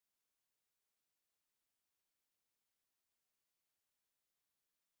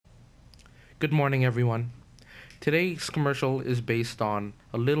Good morning, everyone. Today's commercial is based on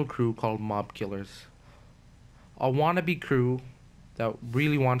a little crew called Mob Killers. A wannabe crew that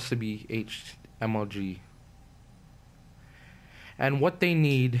really wants to be HMLG. And what they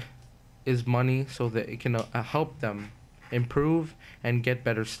need is money so that it can help them improve and get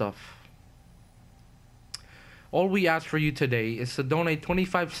better stuff. All we ask for you today is to donate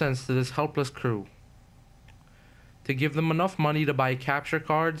 25 cents to this helpless crew, to give them enough money to buy capture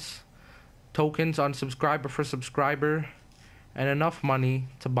cards, tokens on subscriber for subscriber, and enough money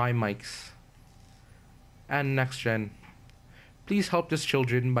to buy mics and next gen. Please help these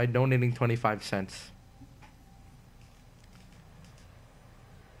children by donating 25 cents.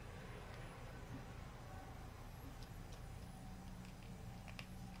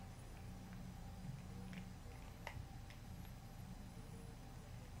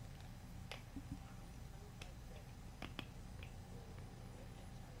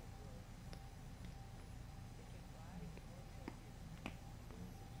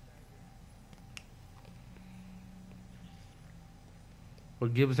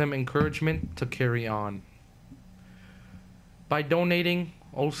 What gives them encouragement to carry on. By donating,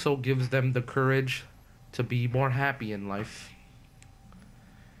 also gives them the courage to be more happy in life.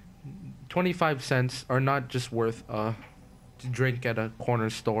 25 cents are not just worth a drink at a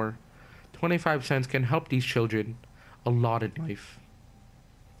corner store. 25 cents can help these children a lot in life.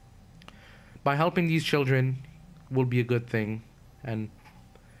 By helping these children will be a good thing, and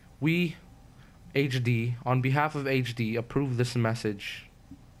we, HD, on behalf of HD, approve this message.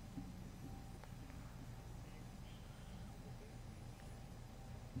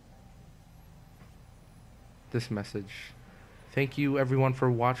 Thank you everyone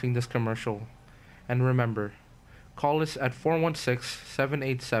for watching this commercial. And remember, call us at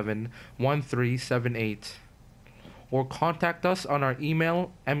 416-787-1378 or contact us on our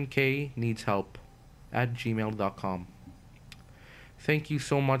email mkneedshelp@gmail.com. Thank you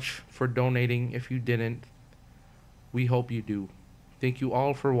so much for donating. If you didn't, we hope you do. Thank you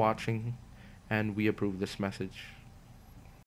all for watching, and we approve this message.